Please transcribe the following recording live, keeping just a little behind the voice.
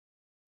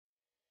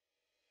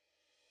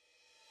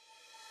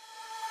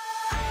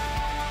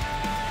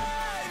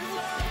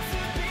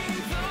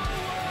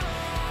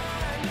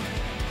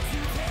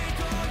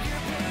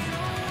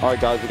Alright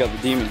guys, we got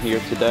the Demon here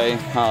today.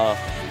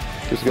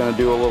 Just going to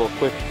do a little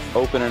quick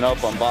opening up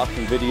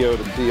unboxing video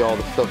to see all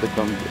the stuff that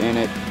comes in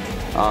it.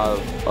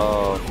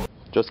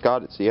 Just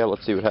got it, so yeah,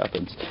 let's see what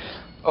happens.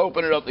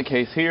 Opening up the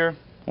case here,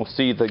 we'll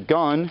see the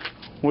gun,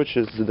 which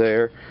is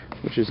there,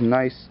 which is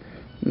nice.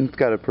 It's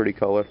got a pretty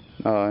color,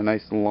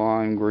 nice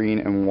lime green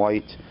and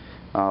white,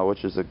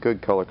 which is a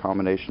good color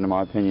combination in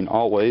my opinion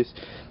always.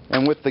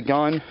 And with the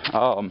gun,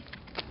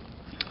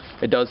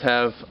 it does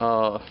have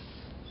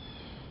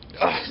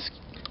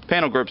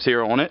panel grips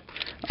here on it,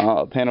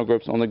 panel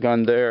grips on the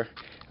gun there,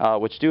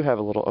 which do have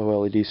a little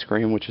OLED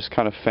screen, which is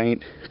kind of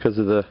faint because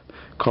of the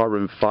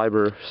carbon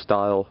fiber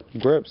style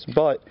grips,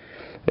 but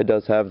it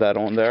does have that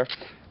on there.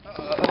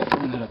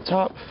 And then up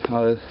top,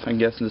 I'm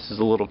guessing this is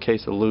a little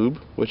case of lube,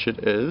 which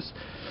it is.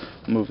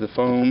 Move the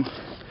foam,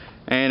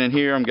 and in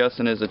here I'm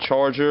guessing is a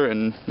charger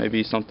and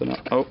maybe something.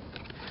 Oh,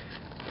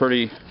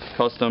 pretty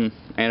custom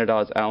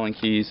anodized Allen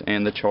keys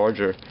and the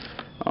charger.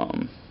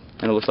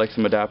 And it looks like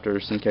some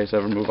adapters in case I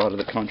ever move out of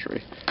the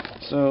country.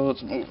 So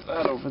let's move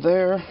that over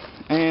there.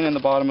 And in the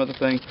bottom of the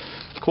thing,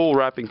 cool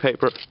wrapping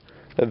paper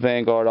that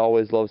Vanguard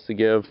always loves to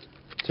give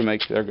to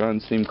make their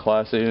guns seem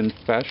classy and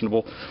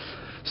fashionable.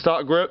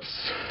 Stock grips,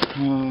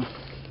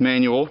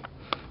 manual,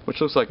 which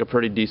looks like a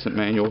pretty decent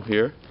manual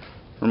here.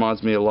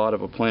 Reminds me a lot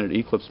of a Planet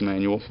Eclipse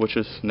manual, which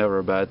is never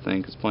a bad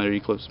thing because Planet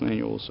Eclipse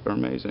manuals are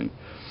amazing.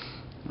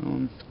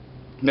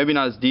 Maybe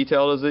not as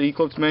detailed as the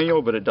Eclipse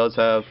manual, but it does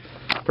have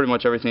pretty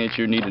much everything that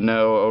you need to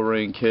know,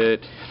 O-ring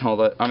kit, all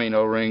that,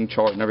 O-ring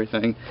chart and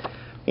everything.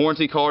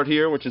 Warranty card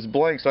here, which is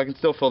blank, so I can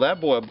still fill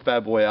that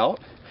bad boy out.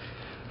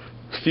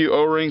 A few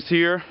O-rings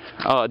here,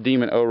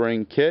 Demon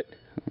O-ring kit.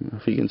 I don't know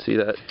if you can see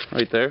that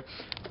right there.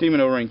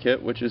 Demon O-ring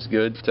kit, which is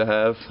good to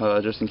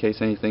have, just in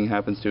case anything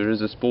happens to it. It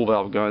is a spool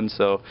valve gun,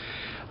 so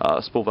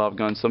spool valve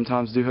guns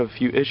sometimes do have a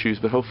few issues,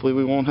 but hopefully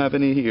we won't have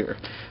any here.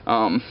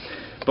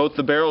 Both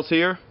the barrels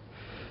here,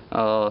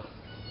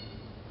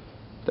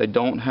 they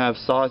don't have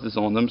sizes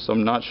on them, so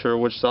I'm not sure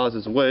which size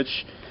is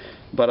which,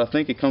 but I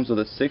think it comes with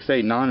a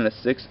 6.89 and a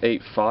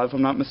 6.85 if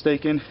I'm not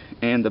mistaken,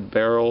 and the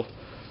barrel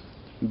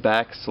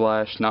back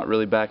slash not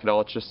really back at all,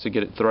 it's just to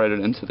get it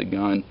threaded into the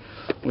gun,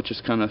 which is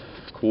kind of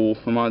cool.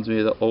 Reminds me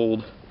of the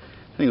old,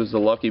 I think it was the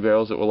Lucky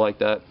barrels that were like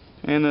that.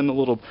 And then the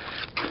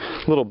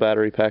little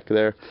battery pack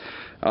there,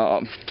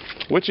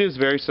 which is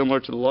very similar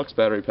to the Lux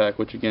battery pack,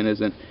 which again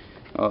isn't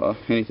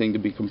anything to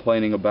be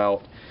complaining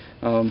about.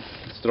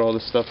 Let's throw all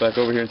this stuff back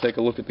over here and take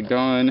a look at the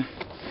gun.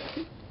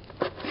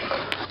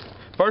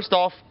 First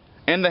off,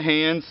 in the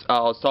hands,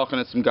 I was talking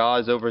to some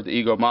guys over at the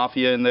Ego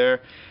MAFIA in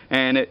there,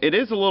 and it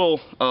is a little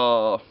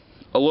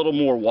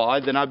more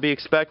wide than I'd be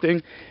expecting.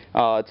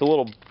 It's a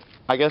little,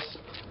 I guess,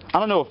 I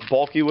don't know if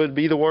bulky would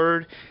be the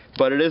word,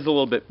 but it is a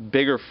little bit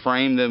bigger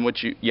frame than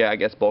what you, yeah, I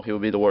guess bulky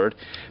would be the word.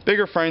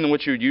 Bigger frame than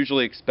what you would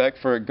usually expect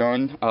for a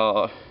gun.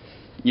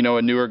 You know,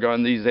 a newer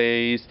gun these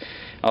days,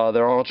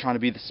 they're all trying to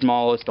be the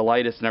smallest, the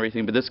lightest and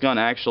everything, but this gun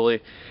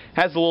actually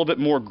has a little bit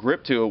more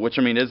grip to it, which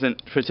I mean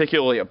isn't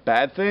particularly a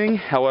bad thing.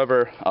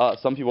 However,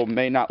 some people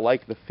may not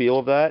like the feel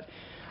of that.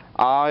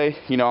 I'm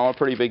a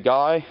pretty big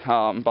guy,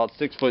 about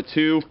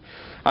 6'2".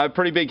 I have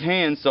pretty big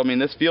hands, so I mean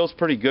this feels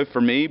pretty good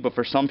for me, but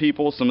for some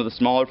people, some of the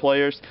smaller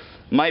players,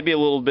 might be a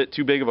little bit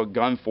too big of a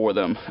gun for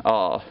them.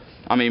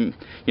 I mean,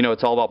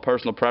 it's all about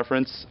personal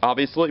preference,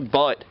 obviously,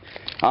 but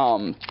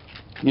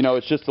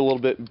it's just a little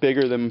bit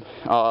bigger than,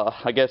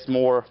 I guess,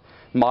 more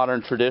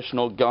modern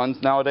traditional guns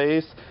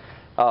nowadays.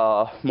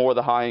 More of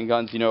the high-end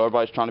guns,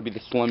 everybody's trying to be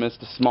the slimmest,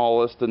 the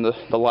smallest, and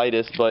the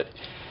lightest, but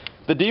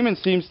the Demon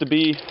seems to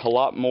be a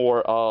lot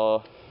more,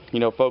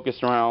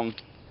 focused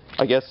around,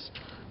 I guess,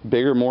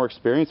 bigger, more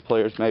experienced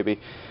players maybe.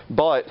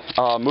 But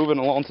moving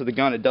along to the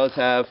gun, it does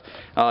have,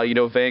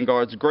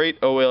 Vanguard's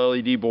great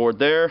OLED board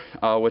there,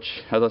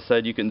 which, as I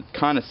said, you can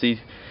kind of see,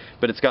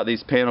 but it's got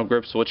these panel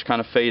grips which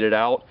kind of faded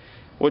out,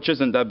 which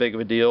isn't that big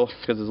of a deal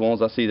because as long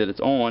as I see that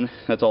it's on,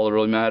 that's all that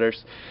really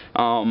matters.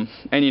 And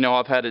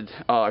I've had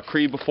a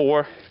Creed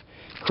before.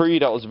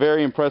 Creed, I was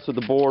very impressed with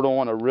the board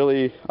on. I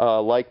really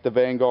like the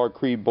Vanguard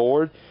Creed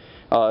board.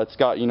 It's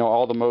got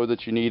all the modes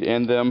that you need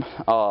in them,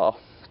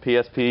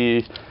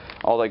 PSP,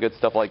 all that good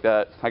stuff like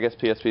that. I guess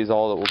PSP is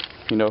all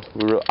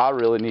that I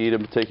really need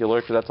in particular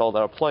because that's all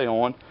that I play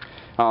on.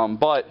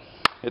 But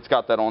it's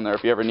got that on there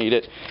if you ever need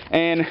it.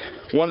 And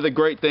one of the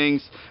great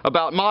things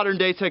about modern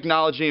day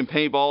technology and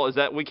paintball is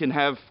that we can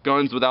have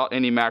guns without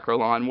any macro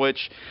line,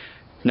 which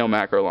no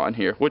macro line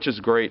here, which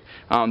is great.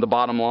 The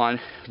bottom line,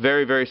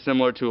 very, very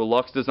similar to a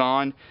Lux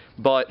design,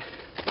 but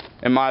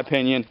in my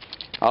opinion,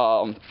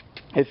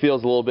 it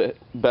feels a little bit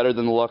better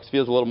than the Lux,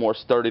 feels a little more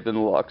sturdy than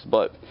the Lux,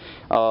 but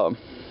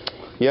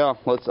yeah,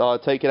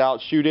 let's take it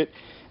out, shoot it,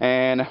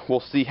 and we'll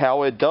see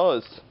how it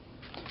does.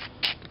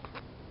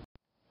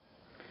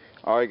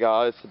 Alright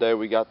guys, today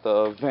we got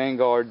the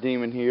Vanguard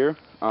Demon here.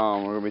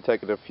 We're going to be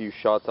taking a few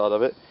shots out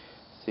of it,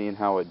 seeing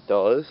how it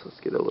does. Let's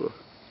get a little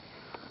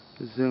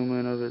zoom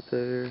in of it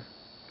there. It's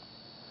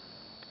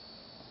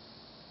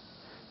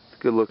a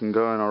good looking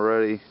gun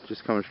already,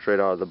 just coming straight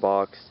out of the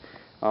box.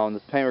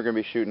 The paint we're going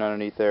to be shooting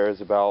underneath there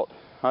is about,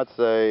 I'd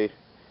say,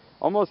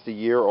 almost a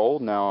year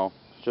old now.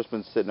 It's just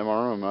been sitting in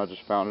my room. I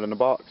just found it in a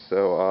box.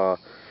 So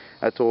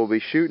that's what we'll be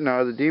shooting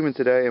out of the Demon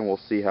today, and we'll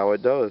see how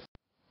it does.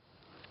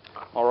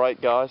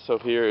 Alright guys, so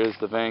here is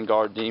the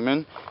Vanguard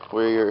Demon.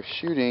 We're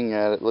shooting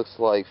at, it looks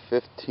like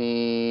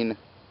 15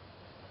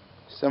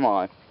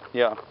 semi.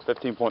 Yeah,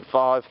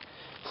 15.5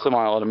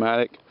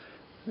 semi-automatic.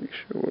 Make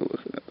sure we're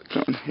looking at the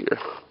gun here.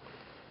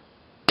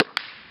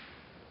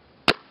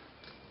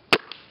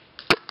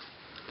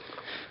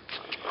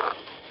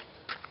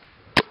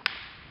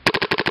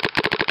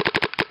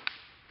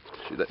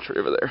 Shoot that tree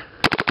over there.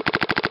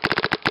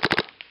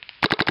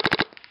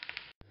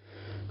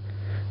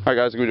 Alright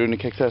guys, we're doing a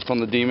kick test on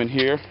the Demon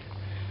here.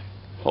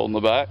 Holding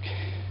the back.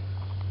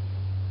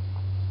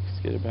 Let's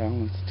get it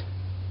balanced.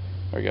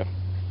 There we go.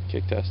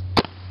 Kick test.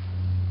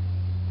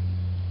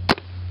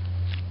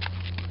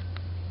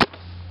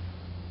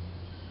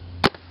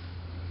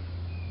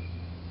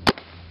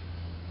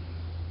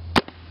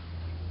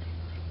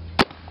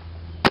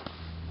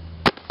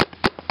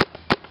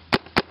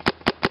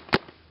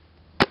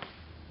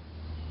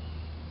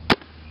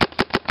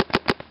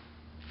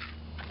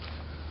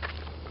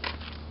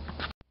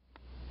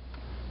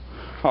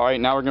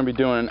 Alright, now we're going to be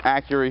doing an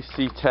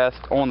accuracy test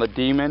on the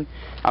Demon.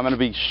 I'm going to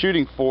be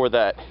shooting for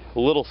that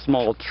little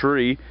small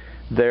tree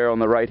there on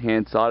the right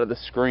hand side of the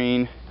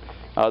screen,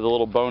 the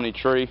little bony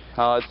tree.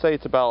 I'd say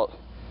it's about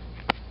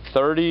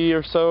 30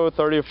 or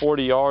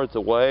 40 yards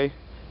away.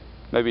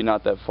 Maybe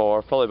not that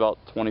far, probably about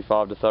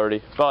 25 to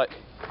 30, but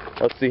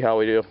let's see how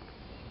we do.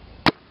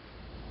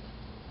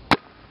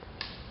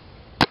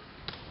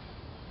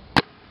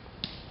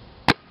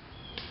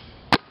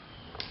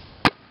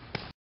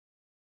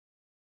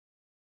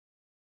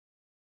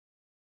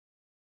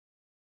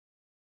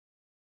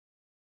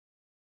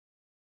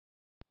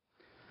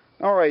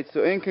 Alright,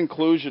 so in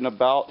conclusion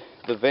about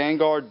the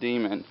Vanguard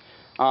Demon,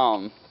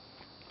 I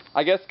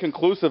guess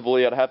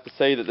conclusively I'd have to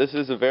say that this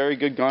is a very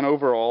good gun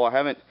overall. I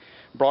haven't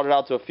brought it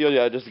out to a field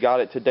yet, I just got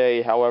it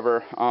today.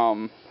 However,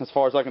 as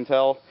far as I can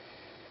tell,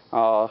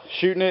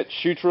 shooting it,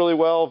 shoots really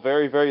well,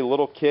 very, very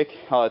little kick.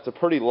 It's a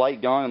pretty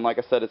light gun, and like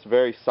I said, it's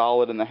very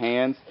solid in the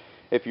hands.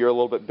 If you're a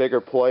little bit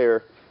bigger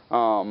player,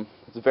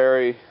 it's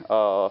very,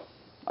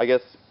 I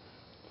guess,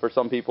 for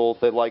some people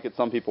they like it,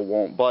 some people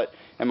won't, but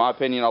in my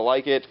opinion I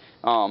like it.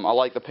 I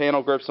like the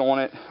panel grips on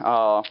it,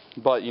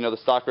 but you know, the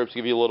stock grips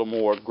give you a little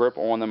more grip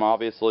on them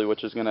obviously,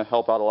 which is going to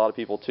help out a lot of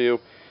people too.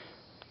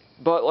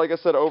 But like I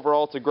said,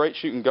 overall it's a great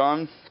shooting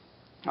gun.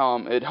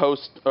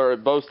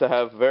 It boasts to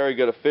have very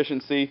good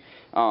efficiency.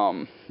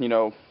 You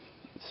know,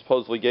 it's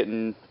supposedly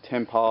getting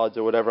 10 pods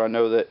or whatever. I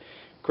know that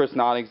Chris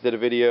Noddings did a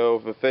video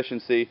of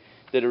efficiency,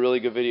 did a really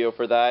good video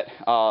for that,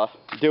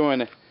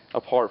 doing a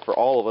part for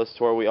all of us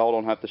to where we all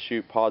don't have to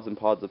shoot pods and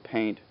pods of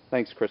paint.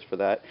 Thanks Chris for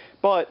that.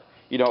 But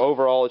you know,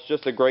 overall it's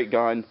just a great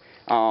gun.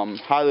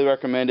 Highly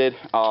recommended.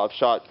 I've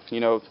shot, you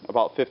know,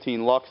 about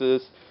 15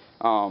 Luxes.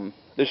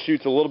 This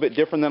shoots a little bit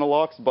different than a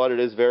Lux, but it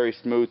is very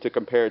smooth to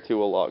compare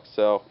to a Lux.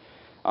 So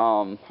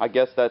I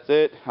guess that's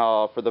it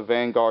for the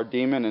Vanguard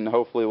Demon, and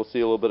hopefully we'll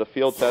see a little bit of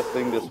field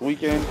testing this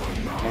weekend.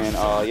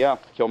 And yeah,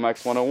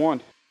 KillMax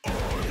 101.